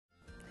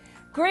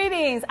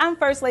Greetings, I'm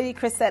First Lady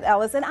Crisette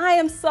Ellis, and I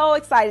am so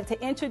excited to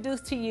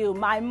introduce to you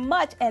my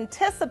much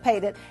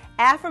anticipated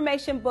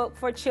affirmation book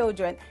for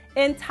children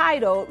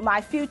entitled, My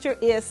Future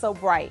Is So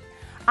Bright.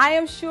 I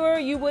am sure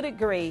you would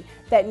agree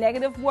that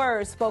negative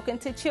words spoken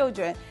to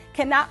children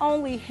can not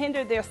only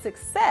hinder their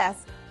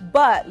success,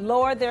 but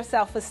lower their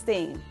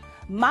self-esteem.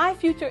 My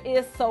Future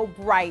Is So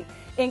Bright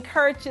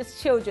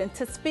encourages children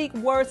to speak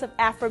words of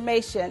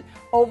affirmation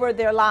over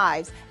their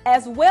lives,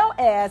 as well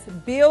as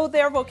build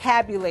their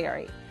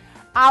vocabulary.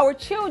 Our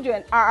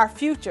children are our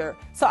future,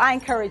 so I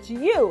encourage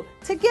you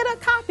to get a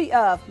copy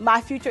of My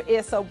Future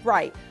Is So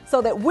Bright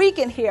so that we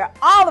can hear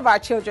all of our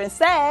children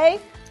say,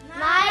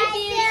 My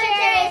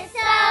future is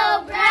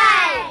so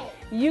bright!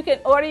 You can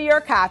order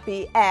your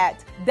copy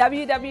at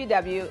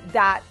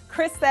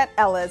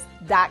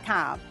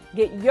www.crisetteellis.com.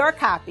 Get your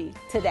copy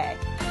today.